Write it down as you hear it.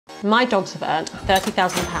My dogs have earned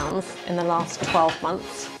 £30,000 in the last 12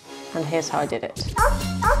 months, and here's how I did it.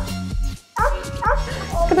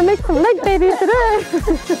 Gonna make some leg babies today.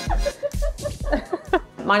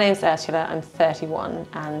 My name's Ursula, I'm 31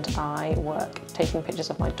 and I work taking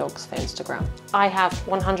pictures of my dogs for Instagram. I have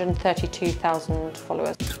 132,000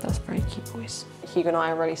 followers. That's very cute, boys. Hugo and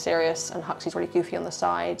I are really serious and Huxley's really goofy on the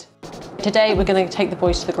side. Today we're going to take the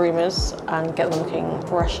boys to the groomers and get them looking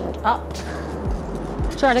freshened up.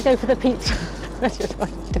 Trying to go for the pizza.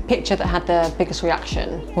 The picture that had the biggest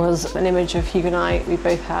reaction was an image of Hugo and I. We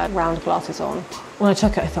both had round glasses on. When I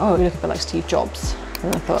took it, I thought, oh, we look a bit like Steve Jobs.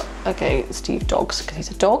 And I thought, okay, Steve Dogs, because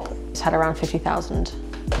he's a dog. He's had around 50,000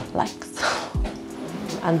 likes.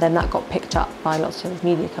 And then that got picked up by lots of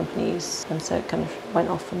media companies, and so it kind of went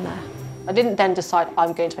off from there. I didn't then decide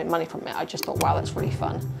I'm going to make money from it. I just thought, wow, that's really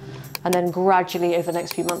fun. And then gradually over the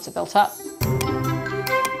next few months it built up.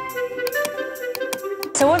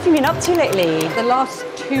 So what have you been up to lately? The last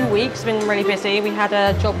 2 weeks have been really busy. We had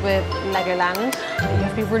a job with Legoland. You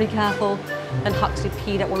have to be really careful. And Huxley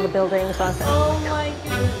peed at one of the buildings. So Oh my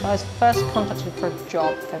goodness. I was first contacted for a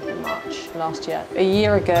job February, March last year. A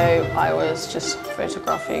year ago, I was just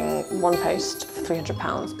photographing one post for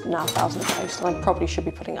 £300, now 1,000 posts. And I probably should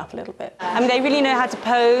be putting up a little bit. I mean, they really know how to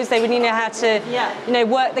pose, they really know how to, you know,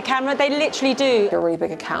 work the camera. They literally do. If you're a really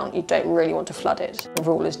big account, you don't really want to flood it. The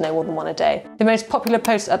rule is no more than one a day. The most popular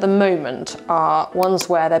posts at the moment are ones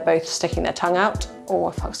where they're both sticking their tongue out or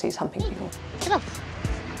if Huxley's humping people. Get off.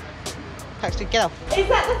 Huxley, get off. Is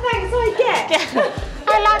that the thanks I get?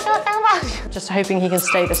 I like that so much. Just hoping he can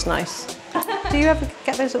stay this nice. Do you ever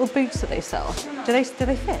get those little boots that they sell? Do they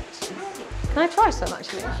fit? Can I try some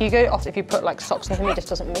actually? Hugo, often if you put like socks on him, he just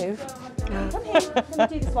doesn't move. Let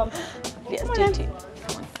me do this one. Yes, do.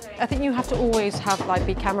 I think you have to always have like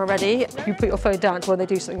be camera ready. You put your phone down to when they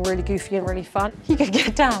do something really goofy and really fun. You can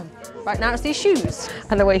get down. Right now it's these shoes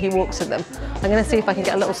and the way he walks in them. I'm going to see if I can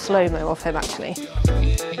get a little slow-mo of him actually.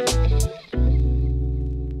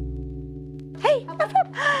 Hey,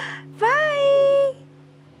 bye.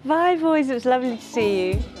 Bye, boys. It was lovely to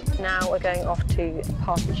see you. Now we're going off to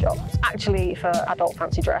Party Shop. It's actually for adult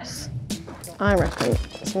fancy dress. I reckon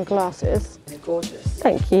some glasses. Gorgeous.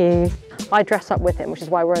 Thank you. I dress up with him, which is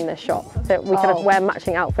why we're in this shop. So we kind of wear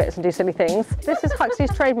matching outfits and do silly things. This is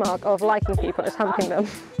Huxley's trademark of liking people, is humping them.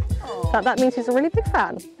 That means he's a really big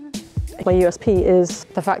fan. My USP is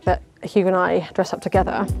the fact that Hugo and I dress up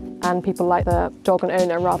together and people like the dog and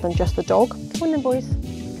owner rather than just the dog. Come on then, boys.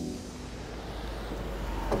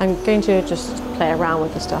 I'm going to just play around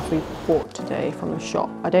with the stuff we bought today from the shop.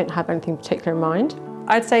 I don't have anything particular in mind.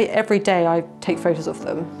 I'd say every day I take photos of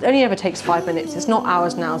them. It only ever takes 5 minutes. It's not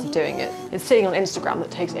hours and hours of doing it. It's sitting on Instagram that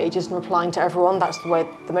takes ages and replying to everyone. That's the way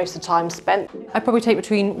the most of the time's spent. I probably take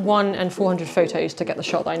between 1 and 400 photos to get the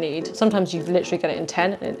shot that I need. Sometimes you literally get it in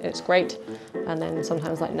 10 and it's great. And then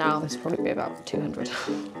sometimes like now, this will probably be about 200.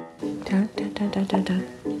 Down.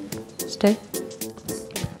 Stay.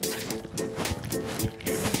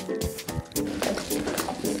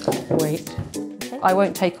 Wait. I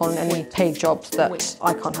won't take on any paid jobs that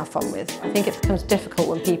I can't have fun with. I think it becomes difficult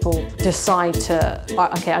when people decide to,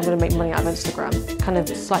 okay, I'm going to make money out of Instagram. Kind of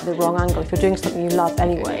slightly the wrong angle. If you're doing something you love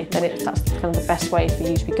anyway, then that's kind of the best way for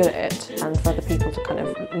you to be good at it and for other people to kind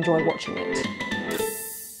of enjoy watching it.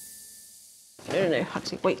 No,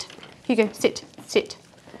 Huxley, wait. Hugo, sit.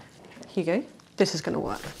 Hugo, this is going to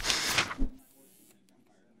work.